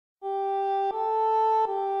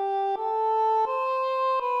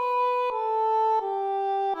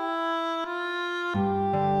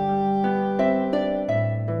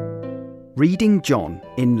Reading John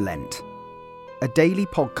in Lent, a daily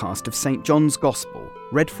podcast of St. John's Gospel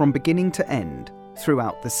read from beginning to end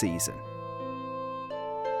throughout the season.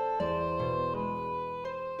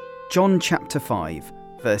 John chapter 5,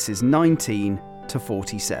 verses 19 to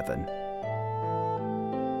 47.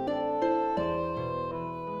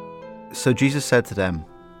 So Jesus said to them,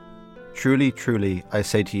 "Truly, truly, I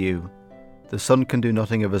say to you, the Son can do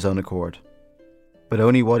nothing of his own accord, but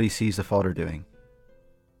only what he sees the Father doing.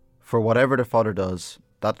 For whatever the Father does,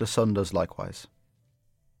 that the Son does likewise.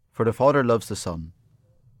 For the Father loves the Son,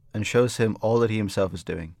 and shows him all that he himself is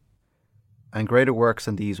doing. And greater works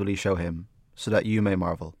than these will he show him, so that you may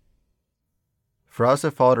marvel. For as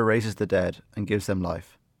the Father raises the dead and gives them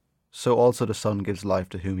life, so also the Son gives life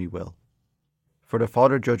to whom he will. For the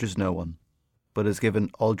Father judges no one, but has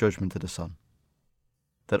given all judgment to the Son,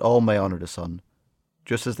 that all may honour the Son,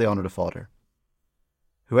 just as they honour the Father.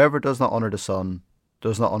 Whoever does not honour the Son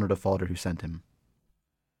does not honour the Father who sent him.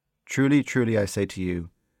 Truly, truly, I say to you,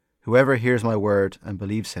 whoever hears my word and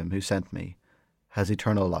believes him who sent me has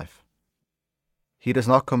eternal life. He does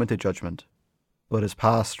not come into judgment, but is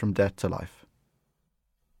passed from death to life.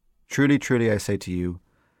 Truly, truly, I say to you,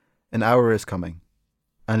 an hour is coming,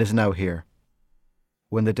 and is now here,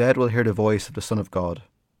 when the dead will hear the voice of the Son of God,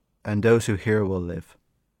 and those who hear will live.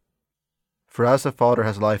 For as the Father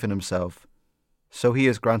has life in himself, so he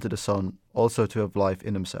has granted the Son also to have life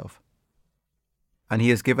in himself. And he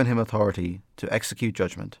has given him authority to execute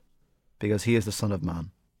judgment, because he is the Son of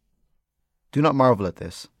Man. Do not marvel at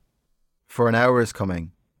this, for an hour is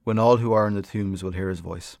coming when all who are in the tombs will hear his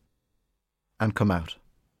voice, and come out.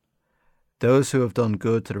 Those who have done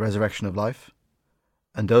good to the resurrection of life,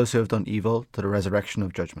 and those who have done evil to the resurrection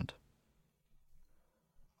of judgment.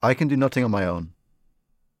 I can do nothing on my own.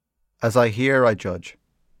 As I hear, I judge,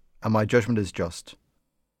 and my judgment is just,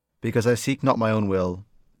 because I seek not my own will,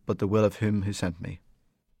 but the will of him who sent me.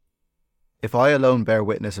 If I alone bear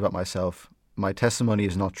witness about myself, my testimony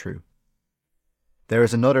is not true. There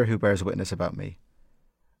is another who bears witness about me,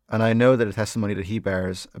 and I know that the testimony that he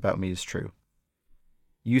bears about me is true.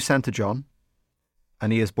 You sent to John,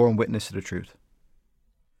 and he has borne witness to the truth.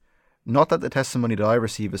 Not that the testimony that I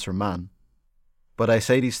receive is from man, but I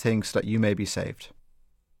say these things so that you may be saved.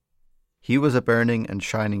 He was a burning and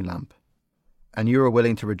shining lamp, and you are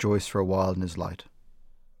willing to rejoice for a while in his light.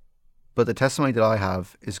 But the testimony that I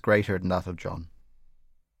have is greater than that of John.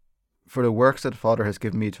 For the works that the Father has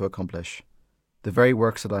given me to accomplish, the very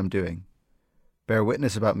works that I am doing, bear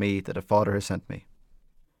witness about me that the Father has sent me.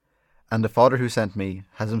 And the Father who sent me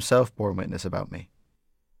has himself borne witness about me.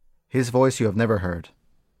 His voice you have never heard,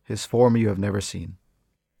 his form you have never seen.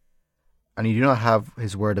 And you do not have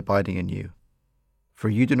his word abiding in you, for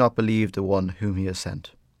you do not believe the one whom he has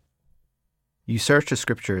sent. You search the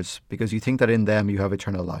Scriptures because you think that in them you have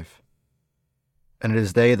eternal life, and it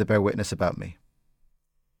is they that bear witness about me.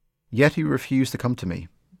 Yet you refuse to come to me,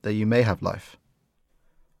 that you may have life.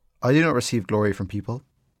 I do not receive glory from people,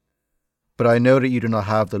 but I know that you do not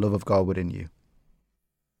have the love of God within you.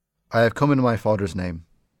 I have come in my Father's name,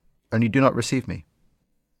 and you do not receive me.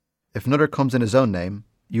 If another comes in his own name,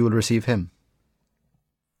 you will receive him.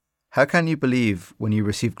 How can you believe when you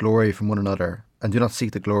receive glory from one another and do not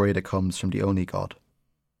seek the glory that comes from the only God?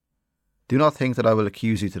 Do not think that I will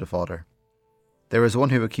accuse you to the Father. There is one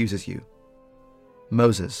who accuses you,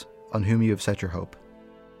 Moses, on whom you have set your hope.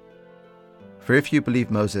 For if you believe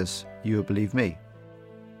Moses, you will believe me,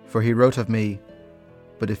 for he wrote of me.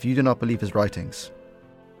 But if you do not believe his writings,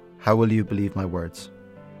 how will you believe my words?